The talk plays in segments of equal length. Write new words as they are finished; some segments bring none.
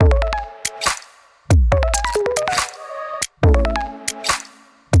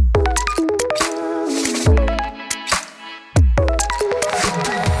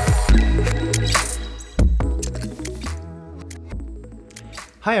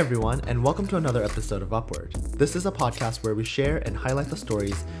Hi, everyone, and welcome to another episode of Upward. This is a podcast where we share and highlight the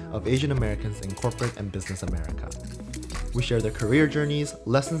stories of Asian Americans in corporate and business America. We share their career journeys,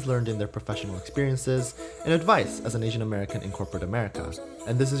 lessons learned in their professional experiences, and advice as an Asian American in corporate America.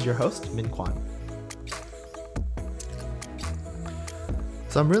 And this is your host, Min Kwan.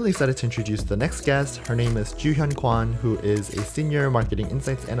 So I'm really excited to introduce the next guest. Her name is Joo-Hyun Kwan, who is a senior marketing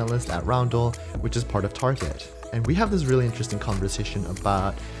insights analyst at Roundel, which is part of Target. And we have this really interesting conversation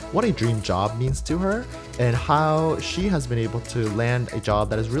about what a dream job means to her and how she has been able to land a job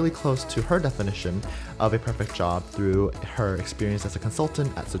that is really close to her definition of a perfect job through her experience as a consultant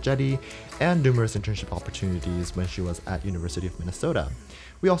at Sogeti and numerous internship opportunities when she was at University of Minnesota.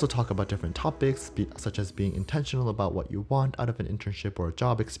 We also talk about different topics, such as being intentional about what you want out of an internship or a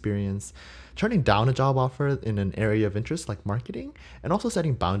job experience, turning down a job offer in an area of interest like marketing, and also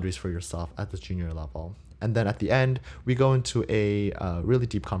setting boundaries for yourself at the junior level. And then at the end, we go into a really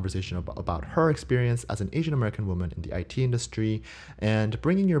deep conversation about her experience as an Asian American woman in the IT industry and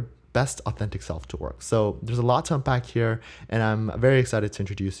bringing your best authentic self to work. So there's a lot to unpack here, and I'm very excited to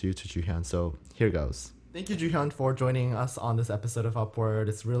introduce you to Joo-Hyun. So here goes. Thank you, Joo-Hyun, for joining us on this episode of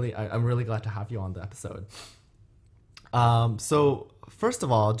Upward. I'm really glad to have you on the episode. So first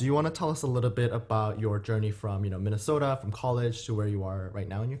of all, do you want to tell us a little bit about your journey from Minnesota, from college to where you are right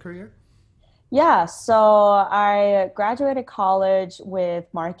now in your career? Yeah, so I graduated college with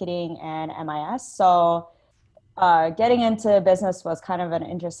marketing and MIS. So getting into business was kind of an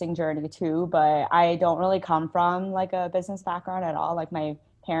interesting journey too, but I don't really come from like a business background at all. Like my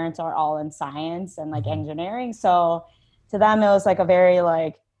parents are all in science and like engineering. So to them, it was like a very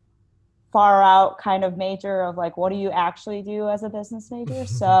like far out kind of major of like, what do you actually do as a business major?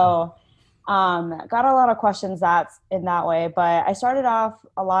 So got a lot of questions that's in that way, but I started off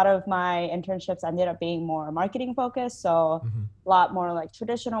a lot of my internships ended up being more marketing focused. So a lot more like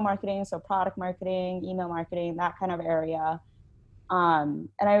traditional marketing. So product marketing, email marketing, that kind of area. And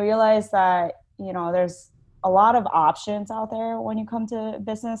I realized that, there's a lot of options out there when you come to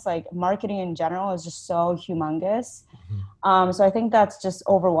business, like marketing in general is just so humongous. So I think that's just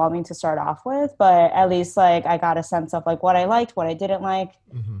overwhelming to start off with, but at least like I got a sense of like what I liked, what I didn't like.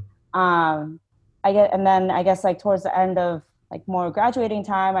 And then I guess like towards the end of like more graduating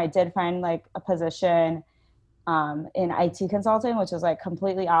time, I did find like a position in IT consulting, which is like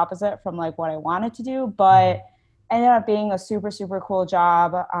completely opposite from like what I wanted to do, but ended up being a super, super cool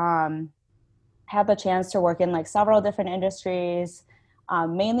job. Had the chance to work in like several different industries,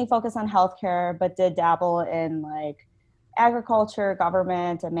 mainly focused on healthcare, but did dabble in like agriculture,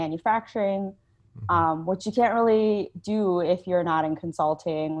 government, and manufacturing. Which you can't really do if you're not in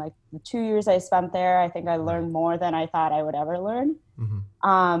consulting. Like the 2 years I spent there, I think I learned more than I thought I would ever learn.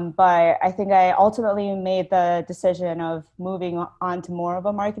 But I think I ultimately made the decision of moving on to more of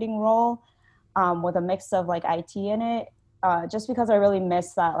a marketing role with a mix of like IT in it, just because I really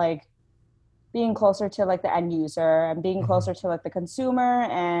miss that like being closer to like the end user and being closer to like the consumer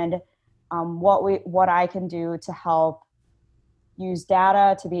and what I can do to help use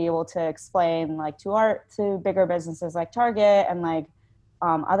data to be able to explain like to bigger businesses like Target and like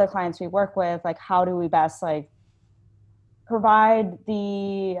other clients we work with, like how do we best like provide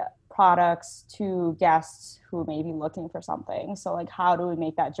the products to guests who may be looking for something. So like how do we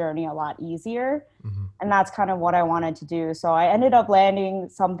make that journey a lot easier? And that's kind of what I wanted to do. So I ended up landing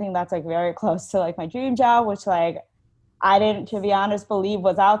something that's like very close to like my dream job, which like I didn't, to be honest, believe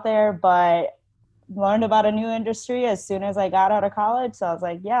was out there, but learned about a new industry as soon as I got out of college. So I was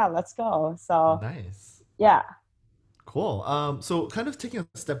like, yeah, let's go. So Nice. yeah. Cool. So kind of taking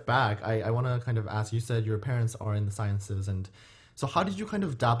a step back, I want to kind of ask, you said your parents are in the sciences, and so how did you kind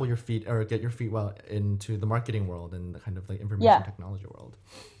of dabble your feet or get your feet well into the marketing world and the kind of like information Yeah. technology world?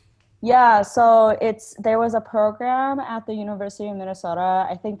 Yeah. So there was a program at the University of Minnesota.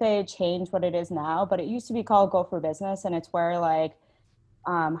 I think they changed what it is now, but it used to be called Go for Business. And it's where like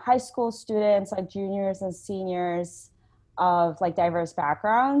high school students, like juniors and seniors of like diverse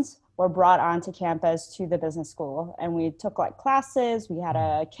backgrounds were brought onto campus to the business school. And we took like classes, we had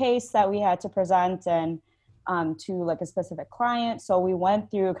a case that we had to present and to like a specific client. So we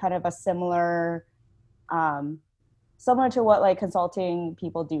went through kind of a similar to what like consulting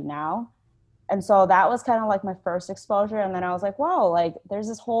people do now. And so that was kind of like my first exposure. And then I was like, wow, like there's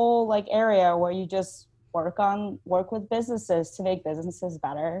this whole like area where you just work with businesses to make businesses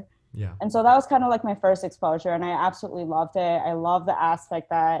better. Yeah. And so that was kind of like my first exposure, and I absolutely loved it. I love the aspect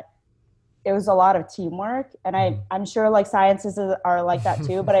that it was a lot of teamwork, and I'm sure like sciences are like that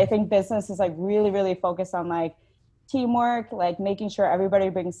too, but I think business is like really, really focused on like teamwork, like making sure everybody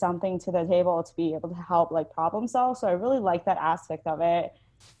brings something to the table to be able to help like problem solve. So I really like that aspect of it.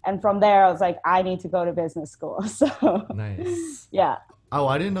 And from there, I was like, I need to go to business school. So Nice. yeah. Oh,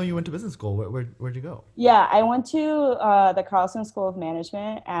 I didn't know you went to business school. Where'd you go? Yeah, I went to the Carlson School of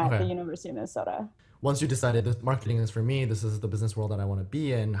Management at the Okay. University of Minnesota. Once you decided that marketing is for me, this is the business world that I want to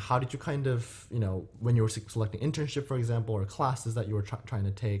be in, how did you kind of, when you were selecting internship, for example, or classes that you were trying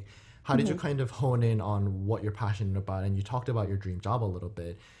to take, how did you Hmm. kind of hone in on what you're passionate about? And you talked about your dream job a little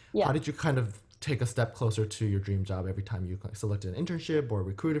bit. How Yeah. did you kind of take a step closer to your dream job every time you selected an internship or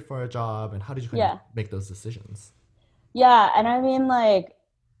recruited for a job? And how did you kind of Yeah. make those decisions? Yeah. And I mean, like,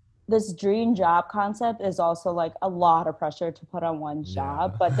 this dream job concept is also like a lot of pressure to put on one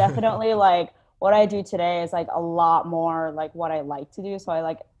job, Yeah. but definitely like what I do today is like a lot more like what I like to do. So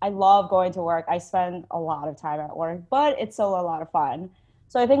I love going to work. I spend a lot of time at work, but it's still a lot of fun.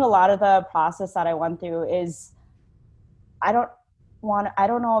 So I think a lot of the process that I went through is I don't I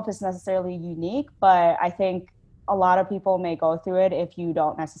don't know if it's necessarily unique, but I think a lot of people may go through it if you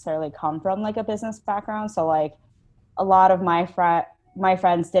don't necessarily come from like a business background. So like a lot of my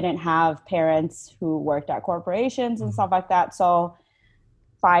friends didn't have parents who worked at corporations and Mhm. stuff like that. So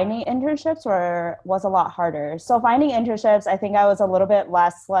finding internships was a lot harder. So finding internships, I think I was a little bit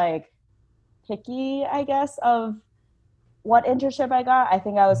less like picky, I guess, of what internship I got. I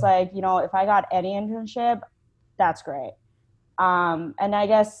think I was Mhm. like, if I got any internship, that's great. And I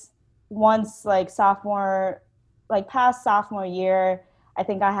guess once like past sophomore year, I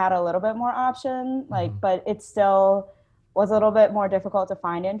think I had a little bit more option, like, Mhm. but it still was a little bit more difficult to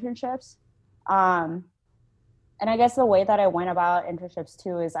find internships. Um, and I guess the way that I went about internships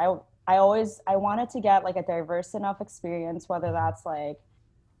too is I wanted to get like a diverse enough experience, whether Mhm. that's like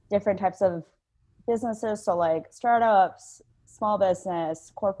different types of businesses, so like startups, small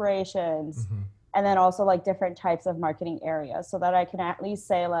business, corporations, Mhm. and then also like different types of marketing areas so that I can at least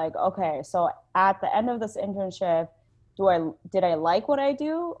say like, okay, so at the end of this internship, did I like what I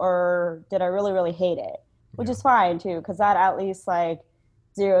do or did I really really hate it? Which Yeah. is fine too because that at least like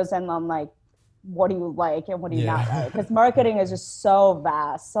zeroes in on like what do you like and what do you not Yeah. like, because marketing is Exactly. just so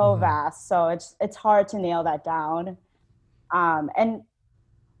vast, so Mhm. vast, so it's hard to nail that down. And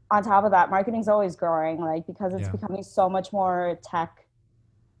on top of that, marketing's always growing, like because it's Yeah. becoming so much more tech,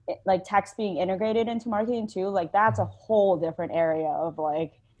 like text being integrated into marketing too. Like that's a Mhm. whole different area of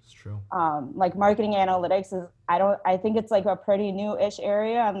It's true. like marketing analytics is I think it's like a pretty new-ish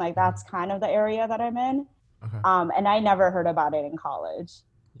area, and like Mhm. that's kind of the area that I'm in. Okay. And I never heard about it in college.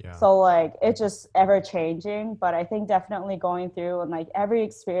 Yeah. So like it's just ever changing, but I think definitely going through and like every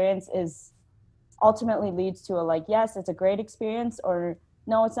experience is ultimately leads to a like, yes, it's a great experience, or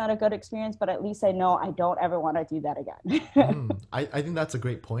no, it's not a good experience, but at least I know I don't ever want to do that again. I think that's a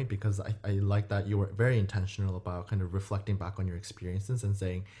great point because I like that you were very intentional about kind of reflecting back on your experiences and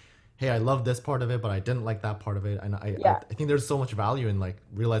saying, hey, I love this part of it, but I didn't like that part of it. And I Yeah. think there's so much value in like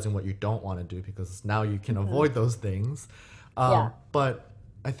realizing what you don't want to do because now you can Hmm. avoid those things. Yeah. But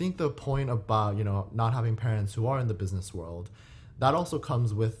I think the point about, not having parents who are in the business world, that also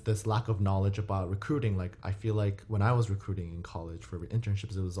comes with this lack of knowledge about recruiting. Like I feel like when I was recruiting in college for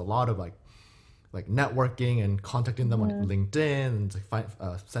internships, it was a lot of like networking and contacting them on Hmm. LinkedIn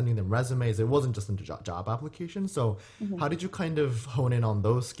and sending them resumes. It wasn't just a job application. So, Hmm. how did you kind of hone in on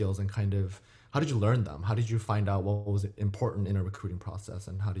those skills and kind of how did you learn them? How did you find out what was important in a recruiting process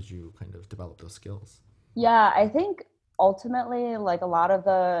and how did you kind of develop those skills? Yeah, I think ultimately like a lot of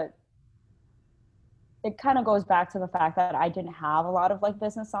the it kind of goes back to the fact that I didn't have a lot of like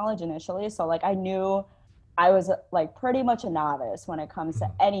business knowledge initially. So like I knew I was like pretty much a novice when it comes to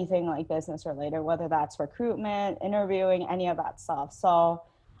Mhm. anything like business related, whether that's recruitment, interviewing, any of that stuff. So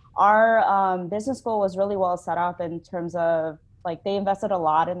our business school was really well set up in terms of like they invested a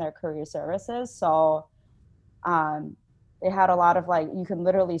lot in their career services. So um, they had a lot of like you can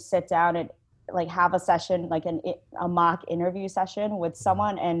literally sit down and like have a session like a mock interview session with Yeah.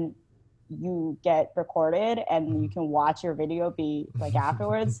 someone, and you get recorded and you Mhm. can watch your video be like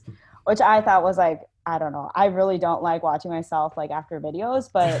afterwards, which I thought was like, I don't know, I really don't like watching myself like after videos,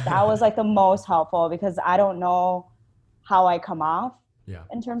 but that was like the most helpful because I don't know how I come off Yeah.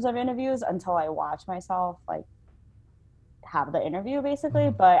 in terms of interviews until I watch myself like have the interview basically.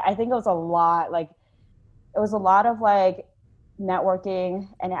 Mhm. But I think it was a lot like it was a lot of like networking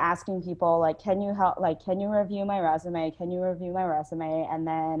and asking people like, can you help, like can you review my resume, can you review my resume, and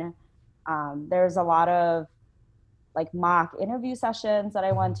then there's a lot of like mock interview sessions that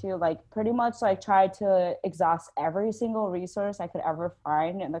I went Mhm. to, like pretty much like tried to exhaust every single resource I could ever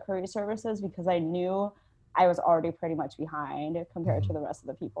find in the career services because I knew I was already pretty much behind compared to Mhm. the rest of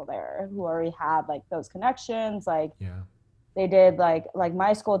the people there who already had like those connections. Like Yeah. they did like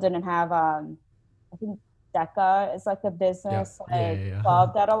my school didn't have I think DECA is like the Yeah. business Yeah. like Yeah. Yeah.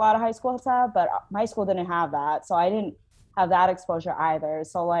 club that a lot of high schools have, but my school didn't have that. So I didn't have that exposure either.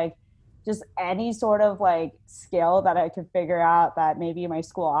 So like just any sort of like skill that I could figure out that maybe my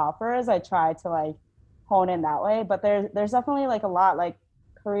school offers, I try to like hone in that way. But there's definitely like a lot like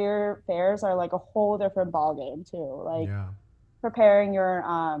career fairs are like a whole different ball game too. Like Yeah. preparing your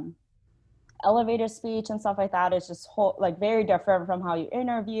elevator speech and stuff like that is just like very different from how you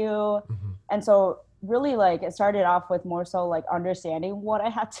interview. Hmm. And so really like it started off with more so like understanding what I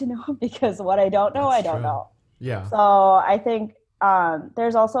had to know because what I don't know, That's I don't true. know. Yeah. So I think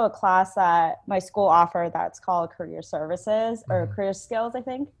there's also a class that my school offered that's called career services or Hmm. career skills, I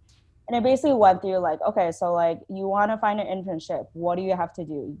think. And it basically went through like, okay, so like you want to find an internship, what do you have to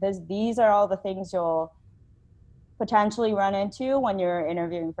do? These are all the things you'll potentially run into when you're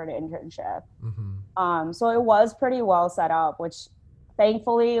interviewing for the internship. Hmm. So it was pretty well set up, which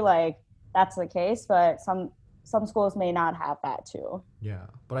thankfully like that's the case, but some schools may not have that too. Yeah,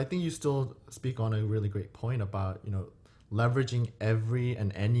 but I think you still speak on a really great point about, leveraging every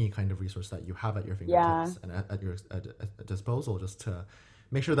and any kind of resource that you have at your Yeah. fingertips and at your at disposal, just to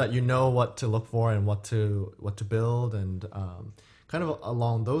make sure that you know what to look for and what to build. And kind of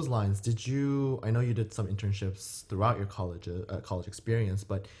along those lines, did you? I know you did some internships throughout your college experience,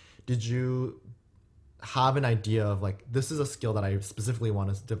 but did you have an idea of like, this is a skill that I specifically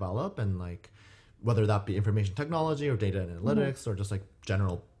want to develop, and like whether that be information technology or data Mhm. analytics or just like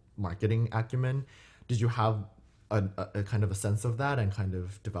general marketing acumen? Did you have a kind of a sense of that and kind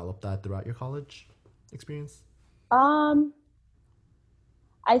of develop that throughout your college experience? Um,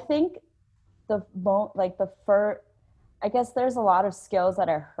 I think like the first, I guess there's a lot of skills that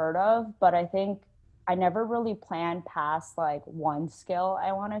I heard of, but I think I never really planned past like one skill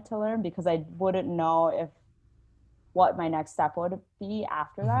I wanted to learn because I wouldn't know if what my next step would be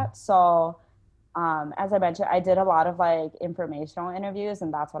after Hmm. that. So as I mentioned, I did a lot of like informational interviews,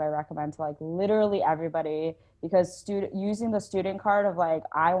 and that's what I recommend to like literally everybody because student using the student card of like,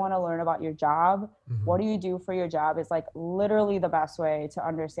 I want to learn about your job. Hmm. What do you do for your job is like literally the best way to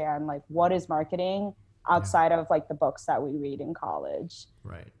understand like what is marketing Yeah. outside of like the books that we read in college.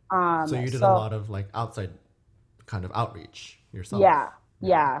 Right. So you did a So lot of like outside kind of outreach yourself. yeah,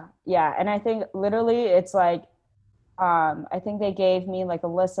 Yeah. yeah. And I think literally it's like I think they gave me like a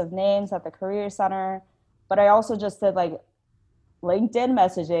list of names at the career center, but I also just did like LinkedIn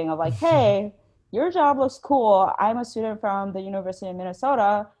messaging of like, hey, your job looks cool. I'm a student from the University of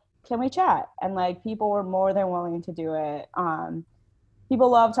Minnesota. Can we chat? And like people were more than willing to do it. People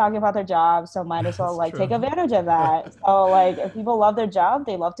love talking about their jobs, so might as well That's like take true. advantage of that. So like if people love their job,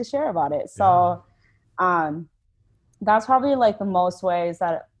 they love to share about it. Yeah. So um that's probably like the most ways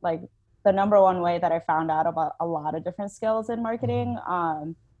that like the number one way that I found out about a lot of different skills in Hmm. marketing.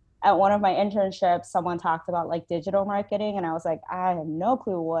 At one of my internships, someone talked about like digital marketing, and I was like, I have no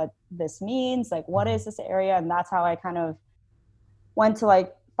clue what this means. Like, what Hmm. is this area? And that's how I kind of went to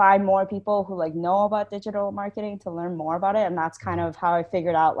like find more people who like know about digital marketing to learn more about it. And that's kind Right. of how I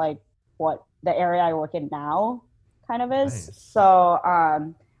figured out like what the area I work in now kind of is. Nice. So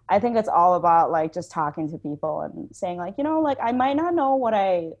I think it's all about like just talking to people and saying like, like I might not know what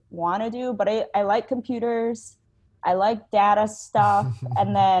I want to do, but I like computers. I like data stuff,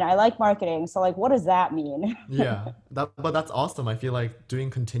 and then I like marketing. So like, what does that mean? Yeah, but that's awesome. I feel like doing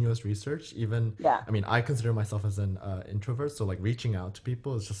continuous research, even, Yeah. I mean, I consider myself as an introvert, so like reaching out to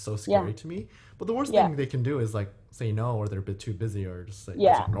people is just so Yeah. scary to me. But the worst Yeah. thing they can do is like say no, or they're a bit too busy, or just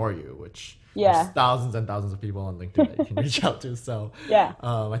Yeah. ignore you, which there's Yeah. thousands and thousands of people on LinkedIn that you can reach out to. So Yeah.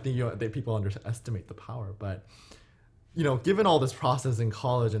 I think people underestimate the power. But given all this process in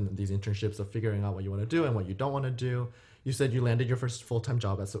college and these internships of figuring out what you want to do and what you don't want to do, you said you landed your first full-time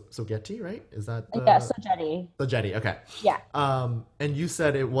job at Sogeti, right? Is that Yeah. the So Jetty. the Jetty? Okay. Yeah. And you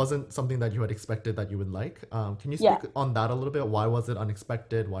said it wasn't something that you had expected that you would like. Can you speak Yeah. on that a little bit? Why was it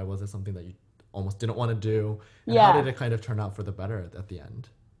unexpected? Why was it something that you almost didn't want to do? And how did Yeah. it kind of turn out for the better at the end?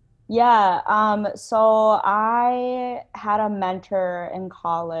 Yeah. So I had a mentor in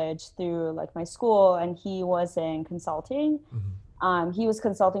college through like my school, and he was in consulting. Hmm. He was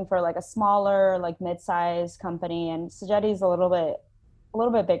consulting for like a smaller, like mid-sized company, and Sajetti's a little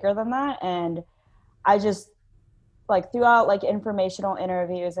bit bigger than that. And I just like throughout like informational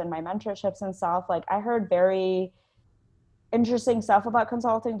interviews and my mentorships and stuff, like I heard very interesting stuff about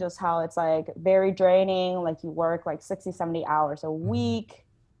consulting, just how it's like very draining. Like you work like 60, 70 hours a Hmm. week.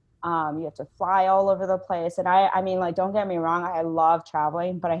 You have to fly all over the place. And I mean, like, don't get me wrong, I love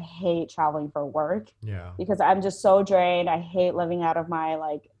traveling, but I hate traveling for work Yeah. because I'm just so drained. I hate living out of my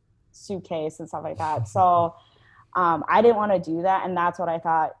like suitcase and stuff like that. So I didn't want to do that. And that's what I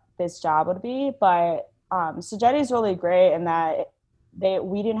thought this job would be. But Sogeti is really great in that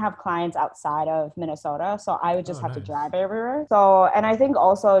we didn't have clients outside of Minnesota, so I would just Oh, have to nice. drive everywhere. So, and I think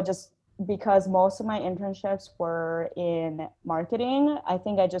also just because most of my internships were in marketing, I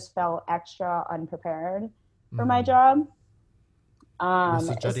think I just felt extra unprepared for my Mm. job. Was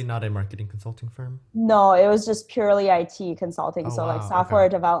Sojeti It's, not a marketing consulting firm? no, it was just purely IT consulting. Oh, So like wow. Okay. software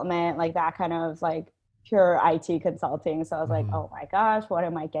development, like that kind of like pure IT consulting. So I was like, Mm-hmm. oh my gosh, what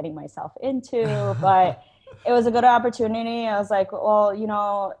am I getting myself into? But it was a good opportunity. I was like,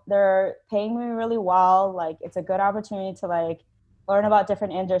 well, they're paying me really well. Like it's a good opportunity to like learn about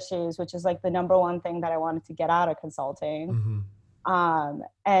different industries, which is like the number one thing that I wanted to get out of consulting. Mm-hmm.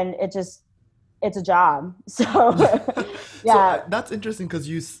 And it's a job. So So yeah, that's interesting because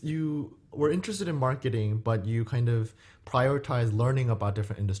you were interested in marketing, but you kind of prioritize learning about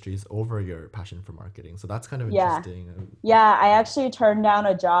different industries over your passion for marketing. So that's kind of yeah. interesting. Yeah, I actually turned down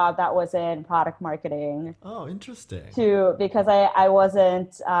a job that was in product marketing Oh, interesting. because I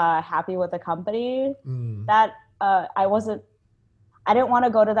wasn't happy with the company. Mm. That I didn't want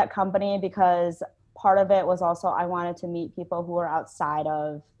to go to that company because part of it was also I wanted to meet people who were outside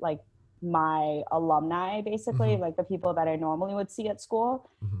of like my alumni, basically, Mm-hmm. like the people that I normally would see at school.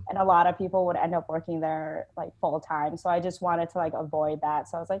 Mm-hmm. And a lot of people would end up working there like full time. So I just wanted to like avoid that.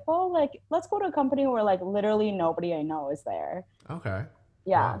 So I was like, well, like let's go to a company where like literally nobody I know is there. Okay.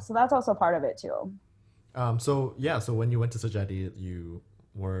 Yeah. Wow. So that's also part of it too. So yeah, so when you went to Sajati, you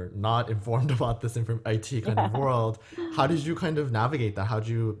were not informed about this IT kind of Yeah. world. How did you kind of navigate that? How did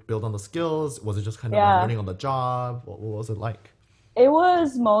you build on the skills? Was it just kind of like Yeah. learning on the job? What was it like? It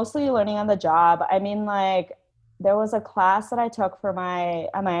was mostly learning on the job. I mean, like, there was a class that I took for my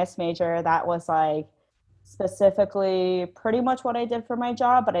MIS major that was like specifically pretty much what I did for my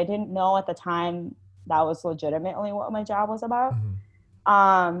job, but I didn't know at the time that was legitimately what my job was about.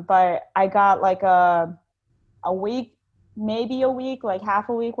 Mm-hmm. But I got like a week, maybe a week, like half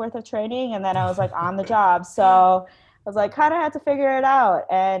a week worth of training, and then I was like on the job. So I was like kind of had to figure it out.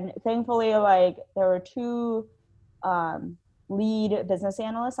 And thankfully, like there were two um, lead business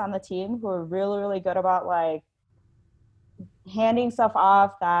analysts on the team who were really, really good about like handing stuff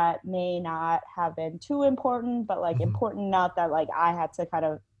off that may not have been too important, but like Mm-hmm. important enough that like I had to kind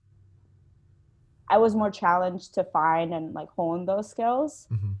of I was more challenged to find and like hone those skills.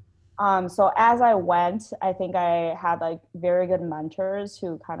 Mm-hmm. So as I went, I think I had like very good mentors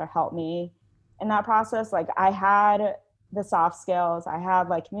who kind of helped me in that process. Like I had the soft skills, I had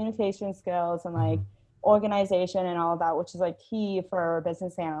like communication skills and Mm-hmm. like organization and all of that, which is like key for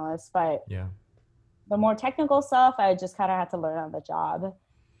business analysts. But Yeah. the more technical stuff, I just kind of had to learn on the job.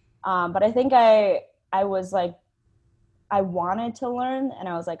 But I think I was like I wanted to learn and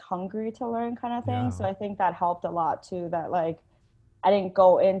I was like hungry to learn kind of thing. Yeah. So I think that helped a lot too. That like I didn't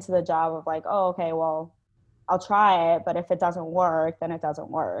go into the job of like, oh, okay, well, I'll try it, but if it doesn't work, then it doesn't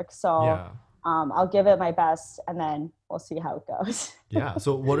work. So Yeah. I'll give it my best, and then we'll see how it goes. Yeah.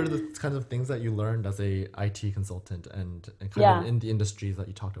 So what are the kinds of things that you learned as a IT consultant and kind of Yeah. in the industries that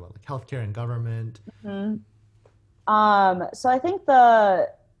you talked about, like healthcare and government? Mhm. So I think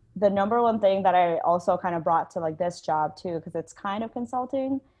the number one thing that I also kind of brought to like this job too, because it's kind of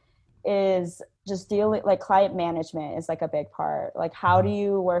consulting, is just dealing like client management is like a big part. Like how Mm-hmm. do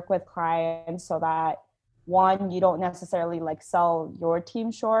you work with clients so that one, you don't necessarily like sell your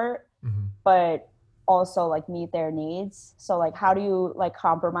team short, Mm-hmm. but also like meet their needs. So like how do you like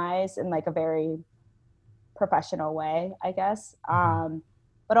compromise in like a very professional way, I guess. Mm-hmm.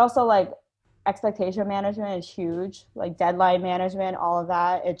 But also like expectation management is huge, like deadline management, all of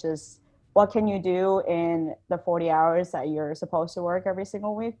that. It just what can you do in the 40 hours that you're supposed to work every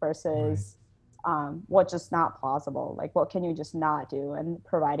single week Right. versus what just not plausible, like what can you just not do, and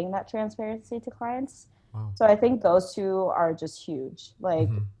providing that transparency to clients. Wow. So I think those two are just huge. Like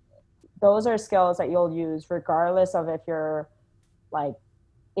Mm-hmm. those are skills that you'll use regardless of if you're like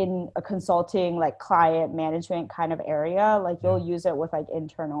in a consulting like client management kind of area, like Yeah. you'll use it with like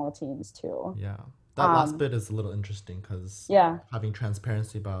internal teams too. Yeah. That last um bit is a little interesting because yeah. having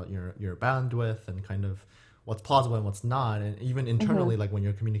transparency about your bandwidth and kind of what's plausible and what's not, and even Hmm. internally, like when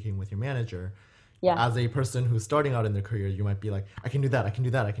you're communicating with your manager, Yeah. as a person who's starting out in their career, you might be like, I can do that, I can do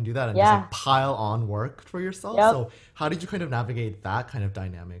that, I can do that, and just Yeah. like pile on work for yourself. Yep. So how did you kind of navigate that kind of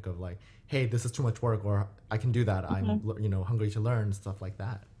dynamic of like, hey, this is too much work, or I can do that, I'm Hmm. hungry to learn, stuff like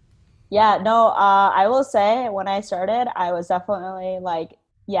that. Yeah, no, I will say when I started, I was definitely like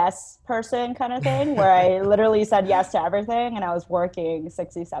yes person kind of thing where I literally said yes to everything and I was working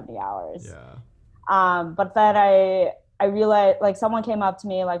 60, 70 hours. Yeah. But then I realized like someone came up to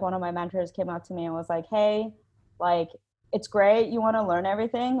me, like one of my mentors came up to me and was like, hey, like it's great you want to learn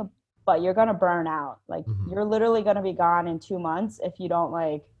everything, but you're gonna burn out. Like Hmm. you're literally gonna be gone in 2 months if you don't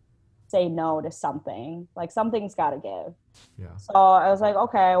like say no to something. Like something's gotta give. Yeah. So I was like,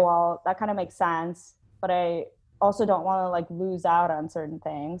 okay, well, that kind of makes sense, but I also don't want to like lose out on certain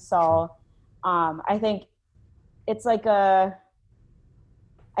things. True. So I think it's like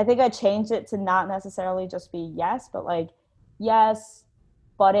I think I changed it to not necessarily just be yes, but like yes,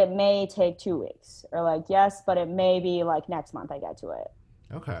 but it may take 2 weeks, or like yes, but it may be like next month I get to it.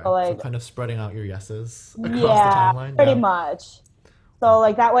 Okay. So So like kind of spreading out your yeses across the yeah, timeline. pretty Yeah. much. So Wow.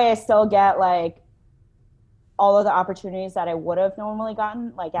 like that way I still get like all of the opportunities that I would have normally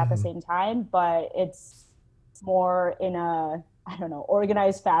gotten like at the Hmm. same time, but it's more in a, I don't know,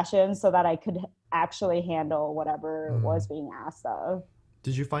 organized fashion so that I could actually handle whatever Mm. was being asked of.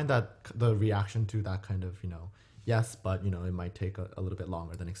 Did you find that the reaction to that kind of, yes, but it might take a little bit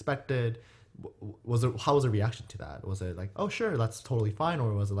longer than expected? Was it how was the reaction to that? Was it like, oh sure, that's totally fine,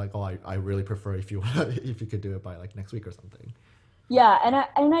 or was it like, oh, I really prefer if you if you could do it by like next week or something? Yeah,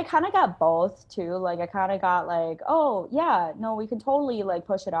 and I kind of got both too. Like I kind of got like, oh yeah, no, we can totally like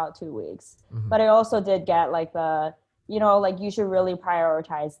push it out 2 weeks. Hmm. But I also did get like the, like you should really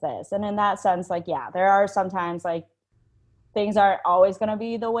prioritize this. And in that sense, like yeah, there are sometimes like things aren't always going to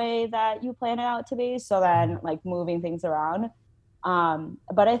be the way that you plan it out to be. So then Hmm. like moving things around.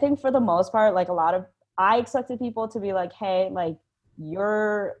 But I think for the most part, like I expected people to be like, hey, like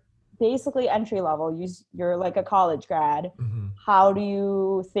you're basically entry level. You're like a college grad. Hmm. How do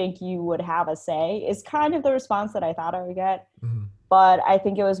you think you would have a say? Is kind of the response that I thought I would get. Hmm. But I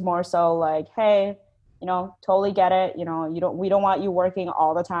think it was more so like, hey, totally get it. We don't want you working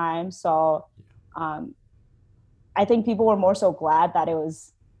all the time. So um, I think people were more so glad that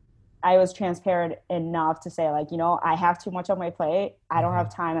I was transparent enough to say like, I have too much on my plate. I don't Hmm.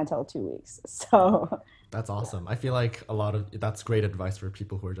 have time until 2 weeks. So That's yeah. awesome. I feel like a lot of that's great advice for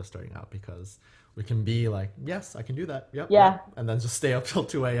people who are just starting out because we can be like, yes, I can do that. Yep, yep, Yeah. and then just stay up till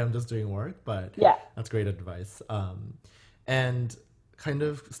 2 a.m. just doing work. But Yeah. that's great advice. And kind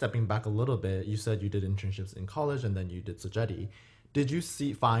of stepping back a little bit, you said you did internships in college and then you did Sogeti. Did you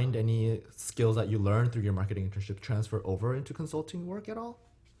find any skills that you learned through your marketing internship transfer over into consulting work at all?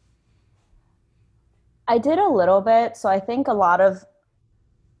 I did a little bit. So I think I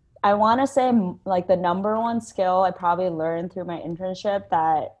want to say like the number one skill I probably learned through my internship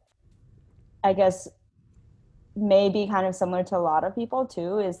that I guess may be kind of similar to a lot of people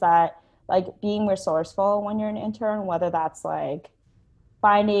too is that like being resourceful when you're an intern, whether that's like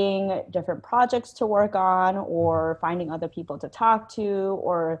finding different projects to work on Hmm. or finding other people to talk to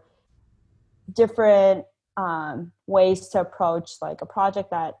or different ways to approach like a project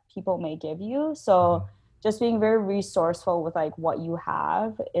that people may give you. Hmm. So just being very resourceful with like what you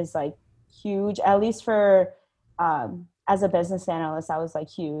have is like huge, at least for as a business analyst, that was like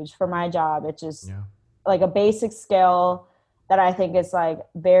huge for my job. It just Yeah. like a basic skill that I think is like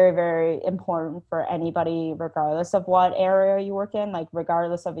very, very important for anybody, regardless of what area you work in, like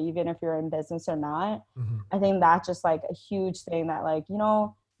regardless of even if you're in business or not. Hmm. I think that's just like a huge thing that like,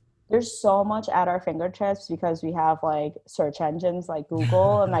 there's so much at our fingertips because we have like search engines like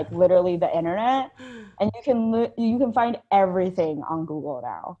Google and like literally the internet, and you can find everything on Google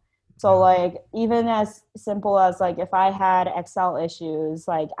now. So Yeah. like even as simple as like if I had Excel issues,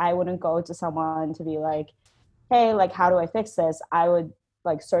 like I wouldn't go to someone to be like, hey, like how do I fix this? I would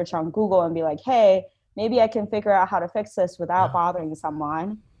like search on Google and be like, hey, maybe I can figure out how to fix this without Yeah. bothering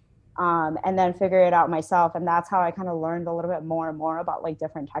someone, and then figure it out myself. And that's how I kind of learned a little bit more and more about like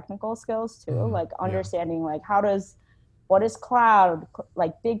different technical skills too, Hmm. like Yeah. understanding like what is cloud,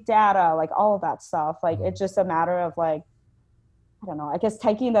 like big data, like all of that stuff. Like Hmm. it's just a matter of like, I don't know, I guess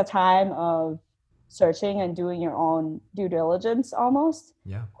taking the time of searching and doing your own due diligence almost.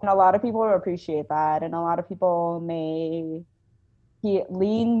 Yeah. And a lot of people will appreciate that. And a lot of people may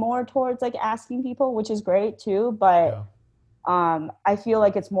lean more towards like asking people, which is great too. But Yeah. I feel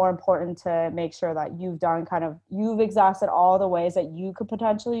like it's more important to make sure that you've exhausted all the ways that you could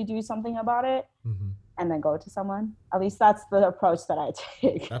potentially do something about it Hmm. and then go to someone. At least that's the approach that I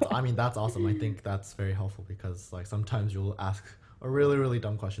take. That's awesome. I think that's very helpful because like sometimes you'll ask a really really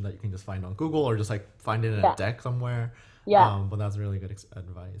dumb question that you can just find on Google or just like find it in a Yeah. deck somewhere. Yeah. But that's really good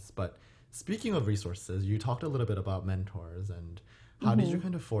advice. But speaking of resources, you talked a little bit about mentors and how did you Hmm.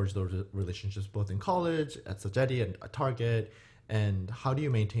 kind of forge those relationships both in college, at Sajeti, and at Target, and how do you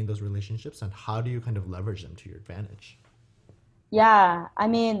maintain those relationships and how do you kind of leverage them to your advantage? Yeah. I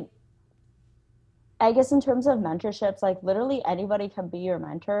mean, I guess in terms of mentorships, like literally anybody can be your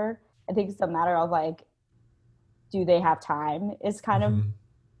mentor. I think it's a matter of like, do they have time is kind of Hmm.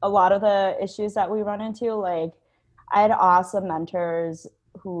 a lot of the issues that we run into. Like I had awesome mentors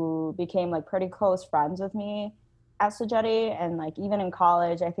who became like pretty close friends with me at Sogeti, and like even in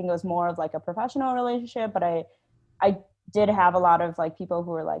college, I think it was more of like a professional relationship, but I did have a lot of like people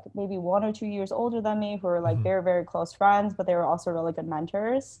who were like maybe 1 or 2 years older than me who were like very, very close friends, but they were also really good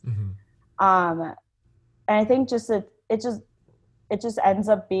mentors. Um, and I think just it just ends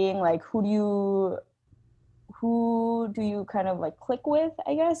up being like who do you kind of like click with,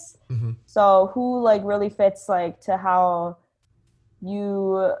 I guess. So who like really fits like to how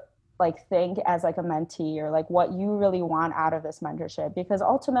you like think as like a mentee, or like what you really want out of this mentorship, because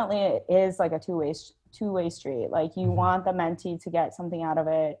ultimately it is like a two-way street. Like you want the mentee to get something out of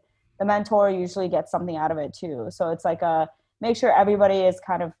it, the mentor usually gets something out of it too. So it's like a make sure everybody is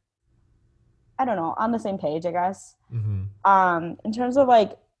kind of, I don't know, on the same page, I guess. In terms of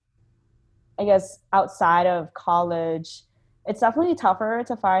like, I guess outside of college, it's definitely tougher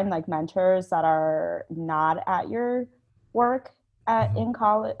to find like mentors that are not at your work at in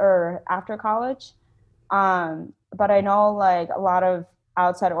college or after college. But I know like a lot of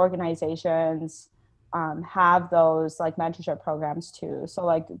outside organizations have those like mentorship programs too. So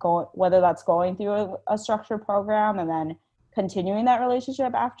like whether that's going through a structured program and then continuing that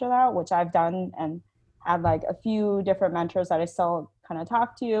relationship after that, which I've done and had like a few different mentors that I still kind of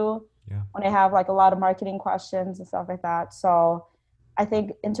talk to when I have like a lot of marketing questions and stuff like that. So I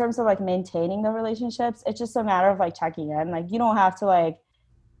think in terms of like maintaining the relationships, it's just a matter of like checking in. Like you don't have to like,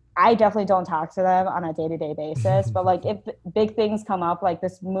 I definitely don't talk to them on a day-to-day basis, but like if big things come up, like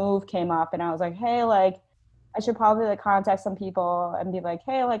this move came up and I was like, hey, like I should probably like contact some people and be like,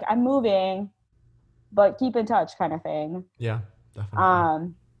 hey, like I'm moving, but keep in touch kind of thing. Yeah,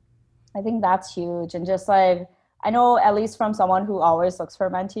 definitely. I think that's huge. And just like, I know at least from someone who always looks for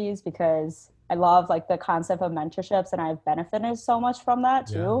mentees, because I love like the concept of mentorships and I've benefited so much from that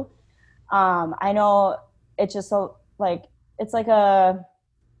too. I know it's just like, it's like a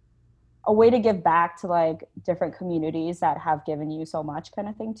way to give back to like different communities that have given you so much kind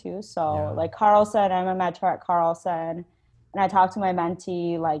of thing too. So like Carlson, I'm a mentor at Carlson and I talk to my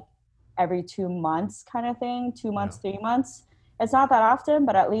mentee like every 2 months kind of thing, 2 months, 3 months. It's not that often,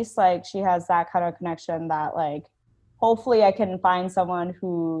 but at least like she has that kind of connection that like hopefully I can find someone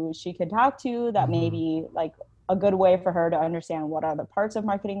who she can talk to that may be like a good way for her to understand what other parts of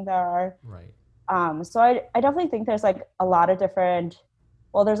marketing there are. So I definitely think there's like a lot of different,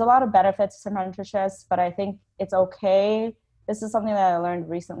 well, there's a lot of benefits to mentorships, but I think it's okay. This is something that I learned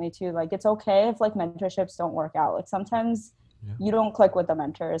recently too. Like it's okay if like mentorships don't work out. Like sometimes you don't click with the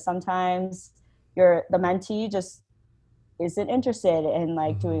mentor. Sometimes the mentee just isn't interested in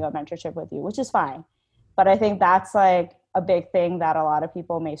like doing a mentorship with you, which is fine. But I think that's like a big thing that a lot of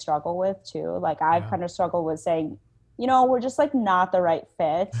people may struggle with too. Like I've kind of struggled with saying, you know, we're just like not the right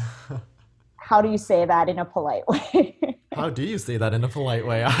fit. How do you say that in a polite way? How do you say that in a polite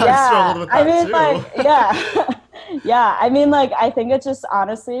way? I've struggled with that too. Like, yeah. I mean, like, I think it's just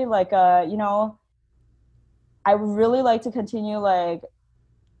honestly like, you know, I would really like to continue like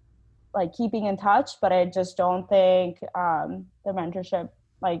keeping in touch, but I just don't think the mentorship,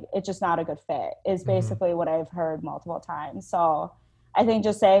 like it's just not a good fit is basically what I've heard multiple times. So I think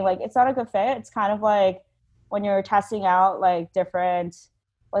just saying like it's not a good fit, it's kind of like when you're testing out like different,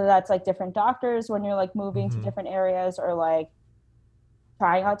 whether that's like different doctors when you're like moving to different areas, or like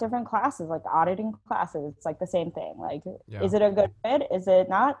trying out different classes, like auditing classes. It's like the same thing. Like, is it a good fit? Is it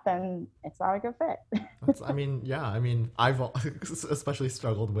not? Then it's not a good fit. I mean, I've especially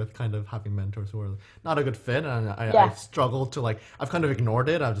struggled with kind of having mentors who are not a good fit, and I've struggled to like, I've kind of ignored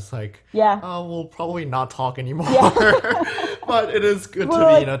it. I'm just like, oh, we'll probably not talk anymore. But it is good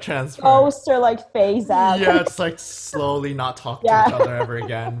to be, you know, transfer. Post or like phase out. It's like slowly not talk to each other ever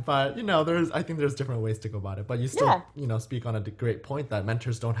again. But you know, I think there's different ways to go about it. But you still, you know, speak on a great point that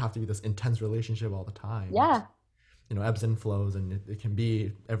mentors don't have to be this intense relationship all the time. Yeah. You know, ebbs and flows, and it can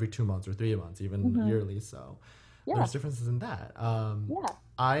be every 2 months or 3 months, even yearly. So there's differences in that.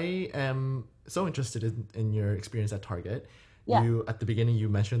 I am so interested in your experience at Target. You, at the beginning, you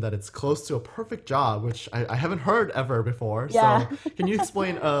mentioned that it's close to a perfect job, which I haven't heard ever before. So can you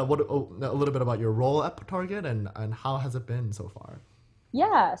explain a little bit about your role at Target and how has it been so far?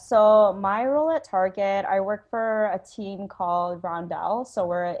 Yeah, so my role at Target, I work for a team called Rondell. So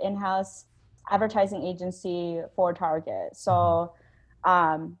we're an in-house advertising agency for Target. So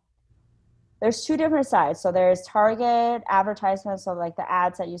there's two different sides. So there's Target advertisements, so like the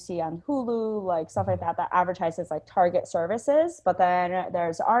ads that you see on Hulu, like stuff like that, that advertises like Target services. But then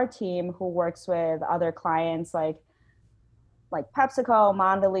there's our team who works with other clients like PepsiCo,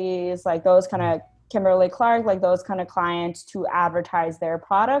 Mondelez, like those kind of, Kimberly-Clark, like those kind of clients, to advertise their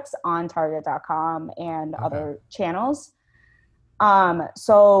products on Target.com and other channels.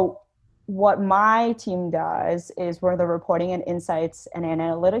 So what my team does is we're the reporting and insights and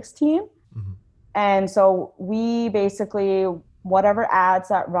analytics team. Mm-hmm. And so we basically, whatever ads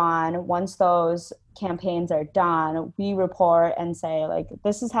that run, once those campaigns are done, we report and say, like,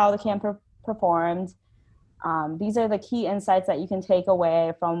 this is how the campaign performed. These are the key insights that you can take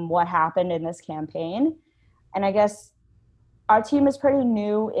away from what happened in this campaign. And I guess our team is pretty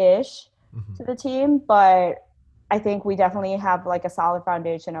new-ish Mm-hmm. to the team, but I think we definitely have like a solid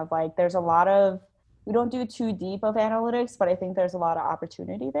foundation of like, there's a lot of, we don't do too deep of analytics, but I think there's a lot of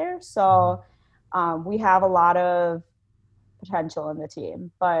opportunity there. Mm-hmm. So we have a lot of potential in the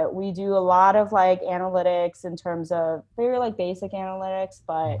team, but we do a lot of like analytics in terms of very like basic analytics,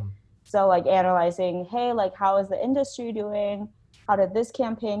 but Mm-hmm. still like analyzing, hey, like how is the industry doing? How did this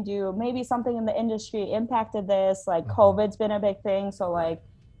campaign do? Maybe something in the industry impacted this, like Mm-hmm. COVID's been a big thing. So Right. like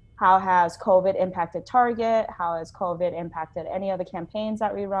how has COVID impacted Target? How has COVID impacted any of the campaigns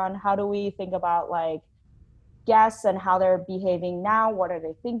that we run? How do we think about like guests and how they're behaving now? What are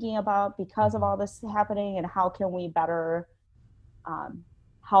they thinking about because of Mm-hmm. all this happening? And how can we better um,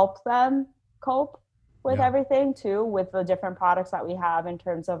 help them cope with Yeah. everything too, with the different products that we have in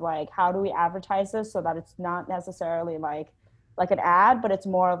terms of like how do we advertise this so that it's not necessarily like an ad, but it's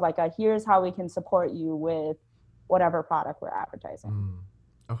more of like a here's how we can support you with whatever product we're advertising. Mm.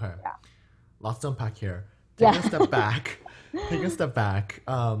 Okay. Yeah. Lots to unpack here. Taking a step Yeah. back, taking a step back.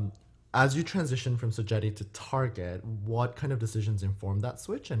 As you transition from Sogeti to Target, what kind of decisions informed that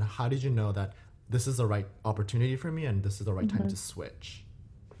switch, and how did you know that this is the right opportunity for me and this is the right time Mhm. to switch?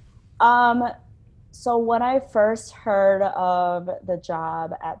 Um, so when I first heard of the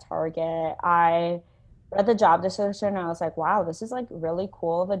job at Target, I read the job description and I was like, wow, this is like really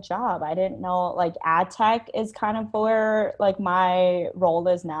cool of a job. I didn't know like ad tech is kind of where like my role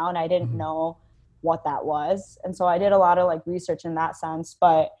is now, and I didn't Mm-hmm. know what that was. And so I did a lot of like research in that sense,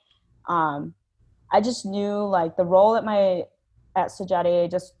 but um I just knew like the role at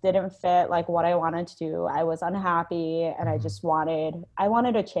Sogeti just didn't fit like what I wanted to do. I was unhappy and Mm-hmm. I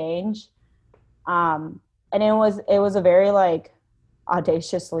wanted a change. Um, and it was a very like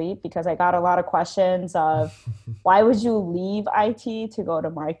audacious leap because I got a lot of questions of why would you leave IT to go to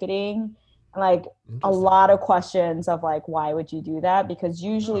marketing? And like a Interesting. lot of questions of like why would you do that? Because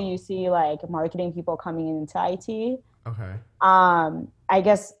usually Oh, you see like marketing people coming into IT. okay. I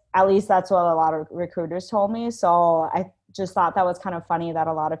guess at least that's what a lot of recruiters told me. So I just thought that was kind of funny that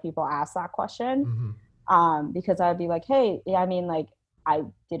a lot of people ask that question. Mm-hmm. Because I'd be like, hey, yeah, I mean, like, I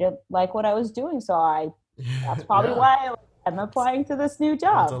didn't like what I was doing, so that's probably Yeah, why I'm applying to this new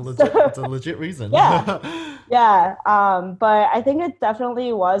that's a job. legit. So It's a legit reason. yeah, yeah. But I think it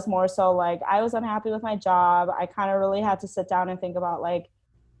definitely was more so like I was unhappy with my job. I kind of really had to sit down and think about like,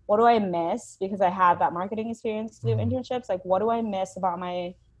 what do I miss because I had that marketing experience to do Mm-hmm. internships. Like, what do I miss about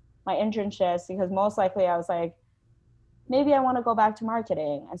my internships? Because most likely I was like, maybe I want to go back to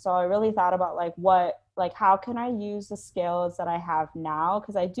marketing. And so I really thought about like how can I use the skills that I have now?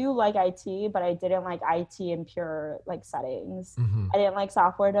 Because I do like IT, but I didn't like IT in pure like settings. Mm-hmm. I didn't like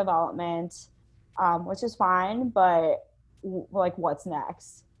software development, which is fine, but like what's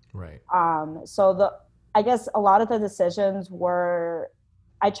next? Right. So I guess a lot of the decisions were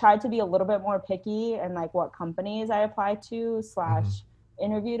I tried to be a little bit more picky and like what companies I applied to Mm-hmm. slash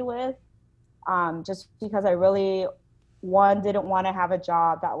interviewed with, just because I really one didn't want to have a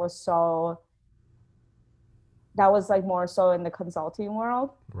job that was like more so in the consulting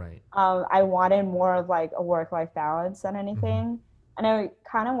world. Right. I wanted more of like a work life balance than Mm-hmm. anything. And I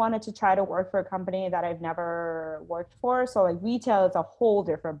kind of wanted to try to work for a company that I've never worked for. So like retail is a whole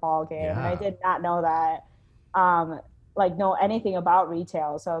different ball game, and I Yeah. did not know that. Like know anything about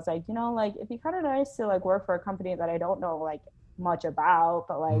retail. So I was like, like it'd be kind of nice to like work for a company that I don't know like much about,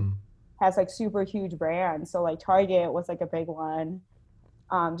 but like Mm. has like super huge brands. So like Target was like a big one,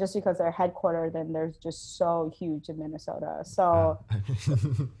 just because they're headquartered and they're just so huge in Minnesota. Yeah. So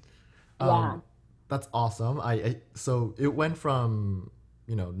um, yeah, that's awesome. So it went from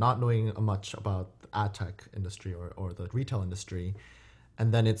not knowing much about the ad tech industry or the retail industry,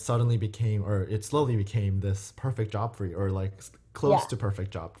 and then it suddenly became, or it slowly became, this perfect job for you, or like close yeah. to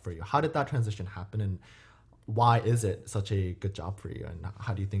perfect job for you. How did that transition happen, and why is it such a good job for you, and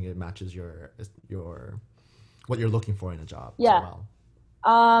how do you think it matches your what you're looking for in a job so Yeah.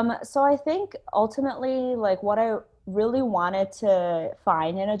 well? So I think ultimately, like what I really wanted to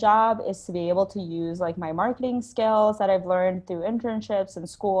find in a job is to be able to use like my marketing skills that I've learned through internships and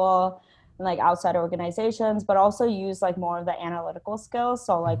school and like outside organizations, but also use like more of the analytical skills.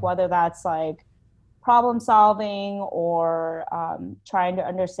 So like Mm-hmm. whether that's like problem solving or trying to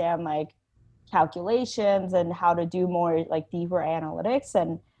understand like calculations and how to do more like deeper analytics.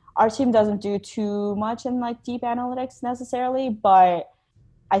 And our team doesn't do too much in like deep analytics necessarily, but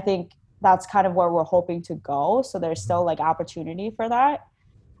I think that's kind of where we're hoping to go. So there's still like opportunity for that.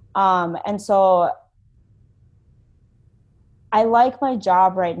 And so I like my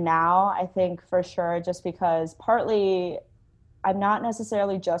job right now, I think for sure, just because partly I'm not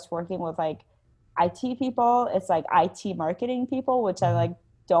necessarily just working with like IT people, it's like IT marketing people, which I like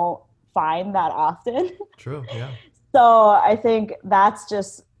don't find that often. True. Yeah. So I think that's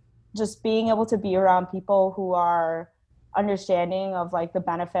just being able to be around people who are understanding of like the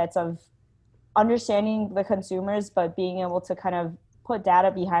benefits of understanding the consumers, but being able to kind of put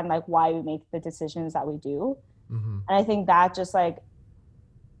data behind like why we make the decisions that we do. And I think that just like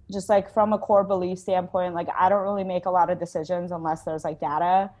from a core belief standpoint, like I don't really make a lot of decisions unless there's like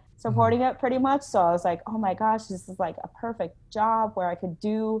data supporting it pretty much. So I was like, oh my gosh, this is like a perfect job where I could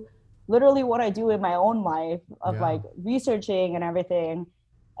do literally what I do in my own life of like researching and everything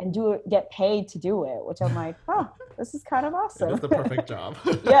and get paid to do it, which I'm like, oh, this is kind of awesome. It is the perfect job.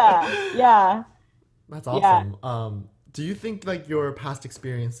 Yeah. That's awesome. Do you think like your past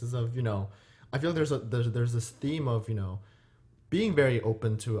experiences of, I feel there's this theme of, being very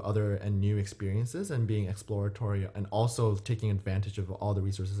open to other and new experiences and being exploratory and also taking advantage of all the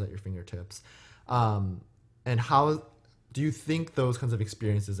resources at your fingertips. And how do you think those kinds of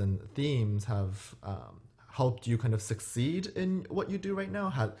experiences and themes have helped you kind of succeed in what you do right now?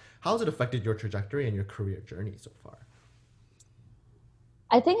 How has it affected your trajectory and your career journey so far?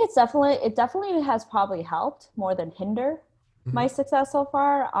 I think it definitely has probably helped more than hinder my success so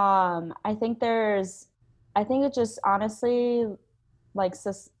far. I think it just honestly like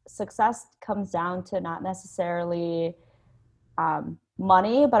success comes down to not necessarily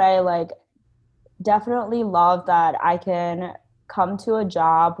money, but I like definitely love that I can come to a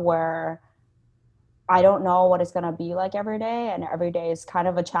job where I don't know what it's going to be like every day, and every day is kind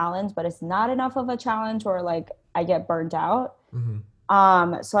of a challenge, but it's not enough of a challenge where like I get burnt out.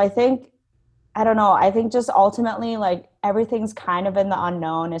 So I think, I don't know, I think just ultimately like everything's kind of in the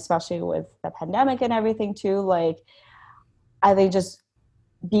unknown, especially with the pandemic and everything too. Like I think just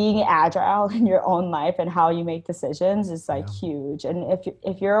being agile in your own life and how you make decisions is like huge. And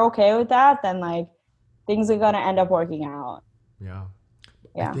if you're okay with that, then like things are going to end up working out. Yeah.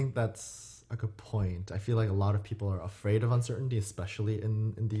 I think that's a good point. I feel like a lot of people are afraid of uncertainty, especially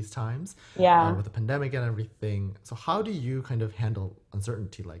in these times. With the pandemic and everything. So how do you kind of handle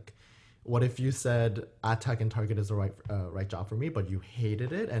uncertainty? Like, what if you said ad tech and Target is the right job for me, but you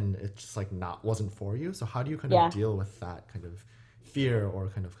hated it and it just like wasn't for you? So how do you kind of deal with that kind of fear or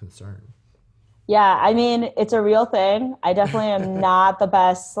kind of concern? Yeah, I mean, it's a real thing. I definitely am not the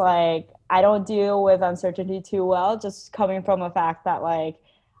best. Like, I don't deal with uncertainty too well, just coming from a fact that like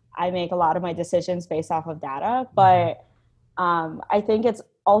I make a lot of my decisions based off of data. But I think it's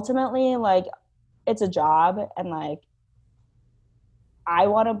ultimately like it's a job, and like I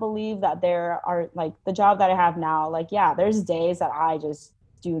want to believe that there are like the job that I have now, like, yeah, there's days that I just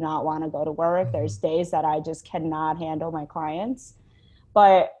do not want to go to work. There's days that I just cannot handle my clients,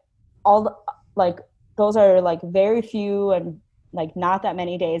 but like those are like very few and like not that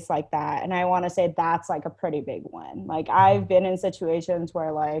many days like that. And I want to say that's like a pretty big one. Like I've been in situations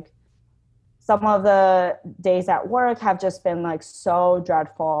where like some of the days at work have just been like so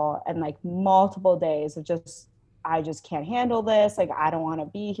dreadful, and like multiple days of just, I just can't handle this. Like, I don't want to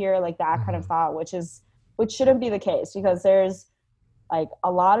be here. Like that kind of thought, which shouldn't be the case, because there's like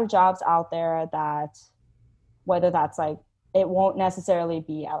a lot of jobs out there that, whether that's like, it won't necessarily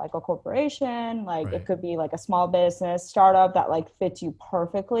be at like a corporation, like it could be like a small business startup that like fits you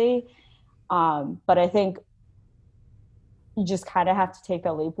perfectly. But I think you just kind of have to take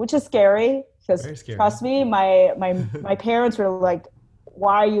a leap, which is scary, because trust me, my parents were like,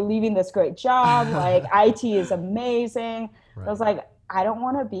 why are you leaving this great job? Like IT is amazing. I was like, I don't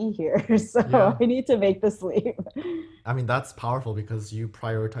want to be here. So I need to make this leap. I mean, that's powerful because you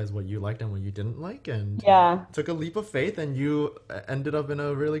prioritize what you liked and what you didn't like, and took a leap of faith, and you ended up in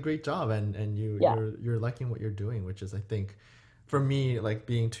a really great job, and you're liking what you're doing, which is, I think, for me, like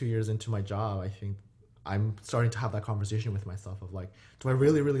being 2 years into my job, I think I'm starting to have that conversation with myself of like, do I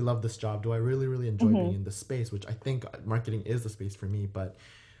really, really love this job? Do I really, really enjoy being in this space? Which I think marketing is the space for me, but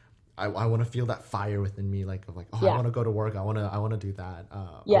I want to feel that fire within me, like of like, I want to go to work. I want to do that.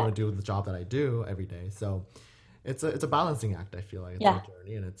 I want to do the job that I do every day. So it's a balancing act. I feel like it's a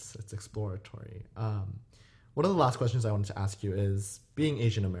journey, and it's exploratory. One of the last questions I wanted to ask you is, being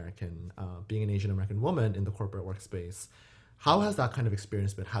Asian American, being an Asian American woman in the corporate workspace, How has that kind of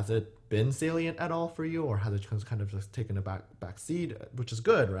experience been? Has it been salient at all for you, or has it kind of just taken a back seat, which is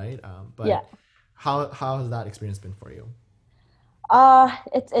good, right? Yeah. But how has that experience been for you?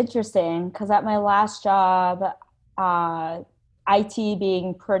 It's interesting because at my last job, uh, IT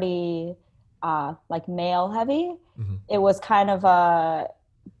being pretty like male heavy, Mm-hmm. it was kind of a.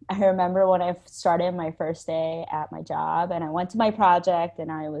 I remember when I started my first day at my job, and I went to my project,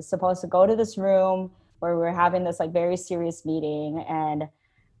 and I was supposed to go to this room where we were having this like very serious meeting, and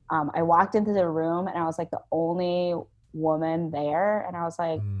I walked into the room, and I was like the only woman there, and I was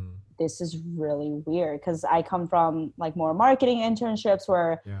like, Mm, this is really weird because I come from like more marketing internships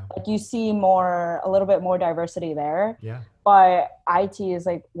where yeah, like you see more a little bit more diversity there. yeah. But IT is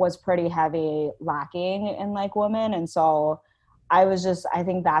like was pretty heavy lacking in like women. And so I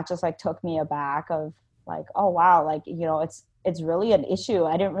think that just like took me aback of like, oh wow, like, you know, it's really an issue.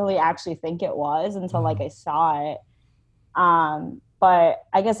 I didn't really actually think it was until Mm-hmm. like I saw it. But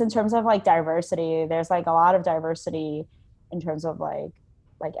I guess in terms of like diversity, there's like a lot of diversity in terms of like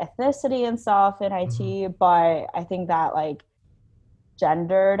ethnicity and stuff in Mm-hmm. IT, but I think that like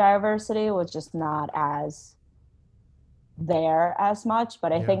gender diversity was just not as there as much.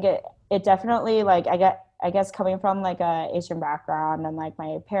 But I Yeah. think it definitely like I guess coming from like a Asian background and like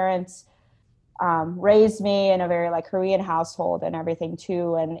my parents raised me in a very like Korean household and everything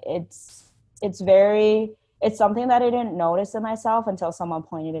too. And it's very it's something that I didn't notice in myself until someone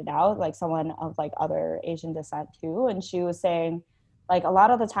pointed it out, like someone of like other Asian descent too. And she was saying like a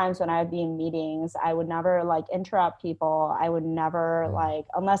lot of the times when I'd be in meetings, I would never like interrupt people. I would never Mm. like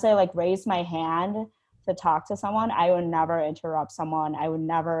unless I like raised my hand to talk to someone, I would never interrupt someone. I would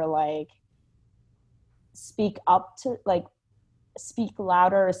never like speak up to like speak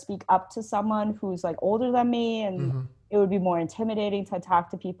louder or speak up to someone who's like older than me, and Mm-hmm. it would be more intimidating to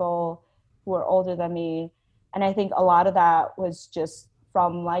talk to people who are older than me. And I think a lot of that was just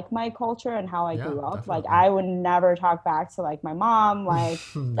from like my culture and how I Yeah, grew up. Like definitely. I would never talk back to like my mom, like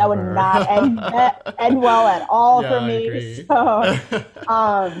that would Never. not end well at all Yeah, for I me. agree. So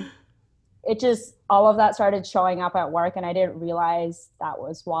um it just all of that started showing up at work, and I didn't realize that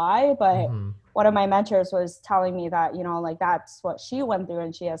was why. But Mm-hmm. one of my mentors was telling me that, you know, like that's what she went through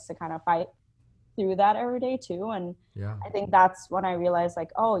and she has to kind of fight through that every day too. And Yeah. I think that's when I realized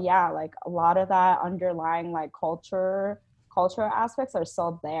like, oh yeah, like a lot of that underlying like culture aspects are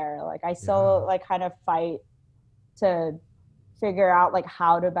still there. Like I Yeah. still like kind of fight to figure out like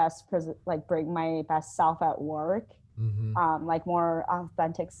how to best like bring my best self at work, Mm-hmm. like more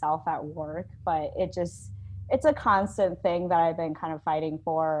authentic self at work. But it's a constant thing that I've been kind of fighting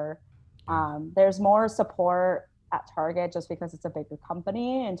for. Yeah. There's more support at Target just because it's a bigger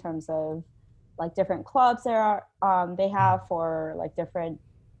company in terms of like different clubs they Mm-hmm. have for like different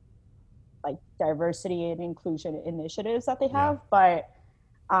like diversity and inclusion initiatives that they Yeah. have. But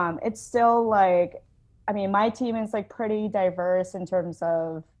it's still like, I mean, my team is like pretty diverse in terms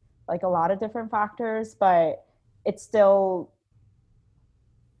of like a lot of different factors, but it's still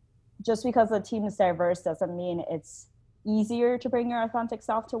just because the team is diverse doesn't mean it's easier to bring your authentic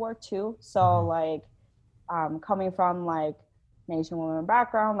self to work too. So Mm-hmm. like coming from like an Asian woman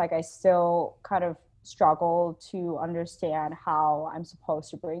background, like I still kind of struggle to understand how I'm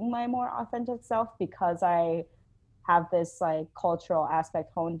supposed to bring my more authentic self because I have this like cultural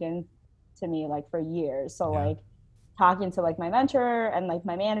aspect honed in to me like for years. So Yeah. like talking to like my mentor and like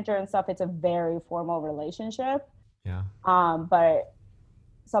my manager and stuff, it's a very formal relationship. Yeah. But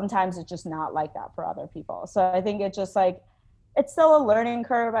sometimes it's just not like that for other people. So I think it's just like it's still a learning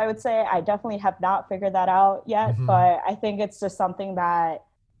curve, I would say. I definitely have not figured that out yet, Mm-hmm. but I think it's just something that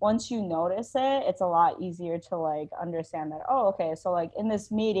once you notice it, it's a lot easier to like understand that, oh, okay, so like in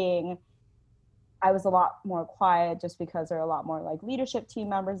this meeting, I was a lot more quiet just because there are a lot more like leadership team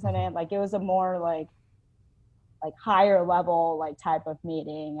members in Mm-hmm. it. Like it was a more like higher level like type of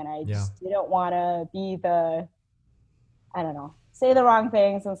meeting, and I Yeah. just didn't want to be the I don't know, say the wrong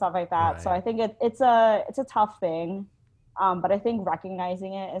things and stuff like that. So Right. I think it's a tough thing. But I think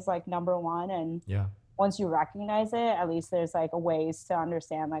recognizing it is like number one. And Yeah. once you recognize it, at least there's like a ways to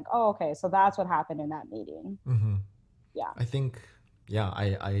understand like, oh, okay, so that's what happened in that meeting. Mm-hmm. Yeah. I think, yeah,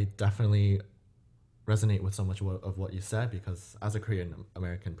 I definitely resonate with so much of what you said because as a Korean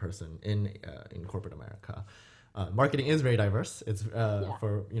American person in corporate America, marketing is very diverse. It's Yeah.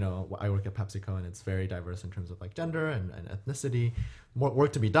 for I work at PepsiCo and it's very diverse in terms of like gender and ethnicity. More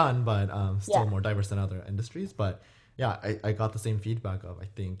work to be done, but still Yeah. more diverse than other industries. But yeah, I got the same feedback of, I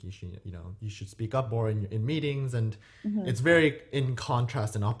think you should speak up more in meetings, and it's very in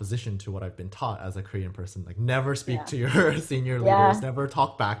contrast and opposition to what I've been taught as a Korean person. Like, never speak to your senior leaders, never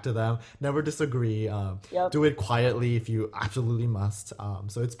talk back to them, never disagree. Do it quietly if you absolutely must.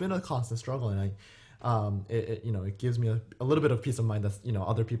 So it's been a constant struggle, and it gives me a little bit of peace of mind that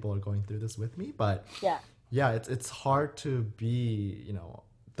other people are going through this with me. But yeah, it's hard to be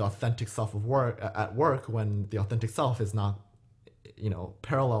the authentic self of work at work when the authentic self is not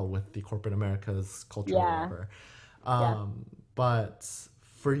parallel with the corporate America's culture or whatever. But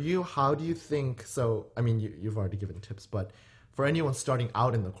for you, how do you think, so I mean you've already given tips, but for anyone starting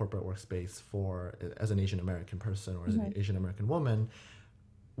out in the corporate workspace as an Asian American person or as an Asian American woman,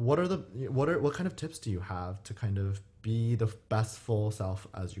 what kind of tips do you have to kind of be the best full self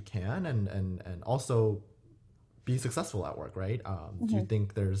as you can, and also be successful at work, right? Do you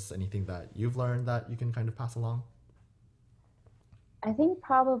think there's anything that you've learned that you can kind of pass along? I think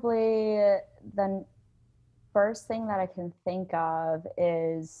probably the first thing that I can think of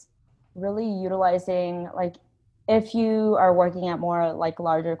is really utilizing, like, if you are working at more like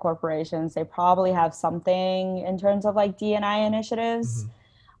larger corporations, they probably have something in terms of like D&I initiatives.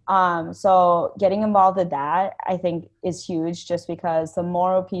 So getting involved in that, I think, is huge, just because the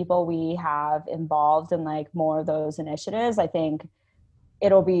more people we have involved in like more of those initiatives, I think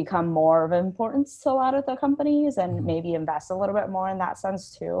it'll become more of importance to a lot of the companies, and maybe invest a little bit more in that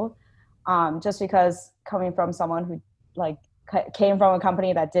sense too. Just because coming from someone who like came from a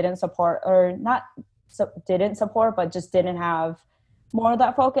company that didn't support, or not didn't support, but just didn't have more of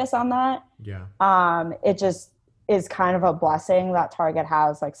that focus on that. It just is kind of a blessing that Target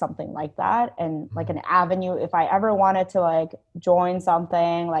has like something like that, and like an avenue. If I ever wanted to like join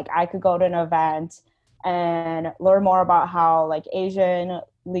something, like I could go to an event and learn more about how like Asian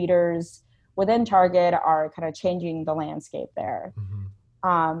leaders within Target are kind of changing the landscape there.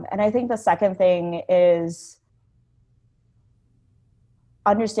 And I think the second thing is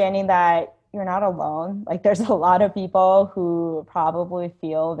understanding that you're not alone. Like, there's a lot of people who probably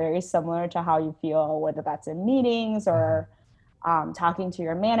feel very similar to how you feel, whether that's in meetings or talking to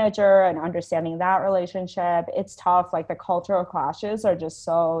your manager and understanding that relationship. It's tough. Like, the cultural clashes are just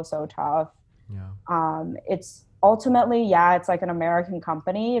so tough. It's ultimately, it's like an American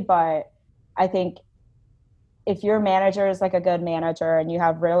company, but I think if your manager is like a good manager and you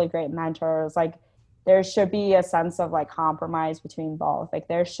have really great mentors, like there should be a sense of like compromise between both. Like,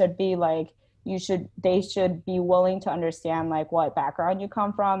 there should be like, they should be willing to understand like what background you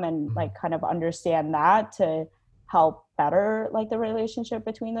come from, and like kind of understand that to help better like the relationship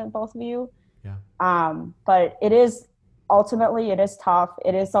between the both of you. But ultimately it is tough.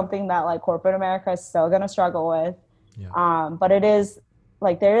 It is something that like corporate America is still going to struggle with. But it is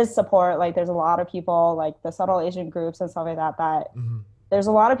like, there is support. Like, there's a lot of people, like the subtle Asian groups and stuff like that, there's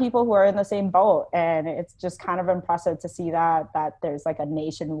a lot of people who are in the same boat, and it's just kind of impressive to see that there's like a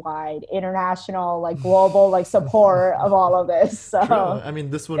nationwide, international, like global, like support of all of this. So true. I mean,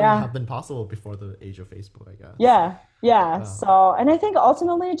 this wouldn't have been possible before the age of Facebook, I guess. So, and I think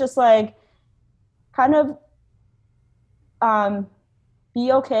ultimately just like kind of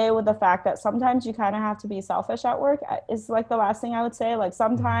be okay with the fact that sometimes you kind of have to be selfish at work is like the last thing I would say. Like,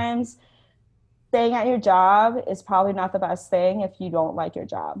 sometimes staying at your job is probably not the best thing if you don't like your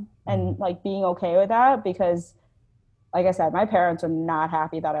job, and like being okay with that, because like I said, my parents were not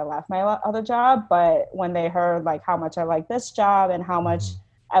happy that I left my other job, but when they heard like how much I liked this job and how much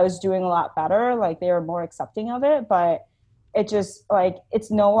I was doing a lot better, like they were more accepting of it. But it just like,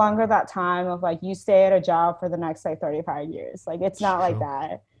 it's no longer that time of like, you stay at a job for the next like 35 years. Like, it's not like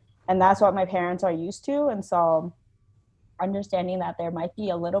that. And that's what my parents are used to. And so understanding that there might be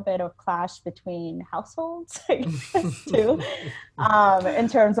a little bit of clash between households too, in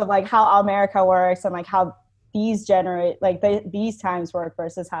terms of like how America works and like how these these times work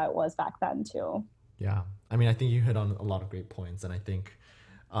versus how it was back then too. Yeah. I mean, I think you hit on a lot of great points, and I think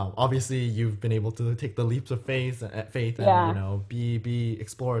obviously you've been able to take the leaps of faith and be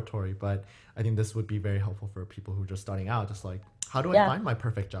exploratory, but I think this would be very helpful for people who are just starting out, just like, how do I find my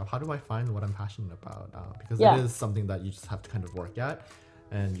perfect job? How do I find what I'm passionate about? Because it is something that you just have to kind of work at.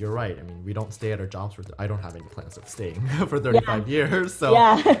 And you're right. I mean, we don't stay at our jobs I don't have any plans of staying for 35 years. So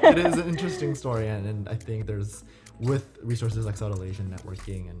it is an interesting story. And I think with resources like Subtle Asian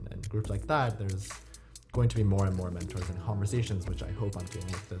networking and groups like that, there's going to be more and more mentors and conversations, which I hope I'm doing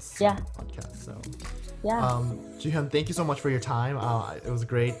with this podcast. So Ji-hyun, thank you so much for your time. It was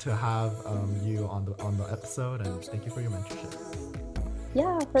great to have you on the episode, and thank you for your mentorship.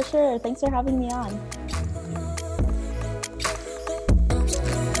 Yeah, for sure. Thanks for having me on.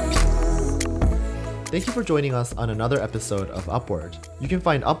 Thank you for joining us on another episode of Upward. You can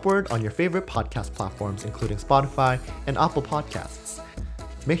find Upward on your favorite podcast platforms, including Spotify and Apple Podcasts.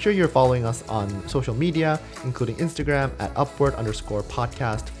 Make sure you're following us on social media, including Instagram at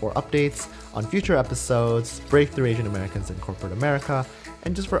upward_podcast for updates on future episodes, Breakthrough Asian Americans in Corporate America,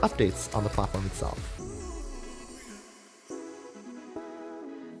 and just for updates on the platform itself.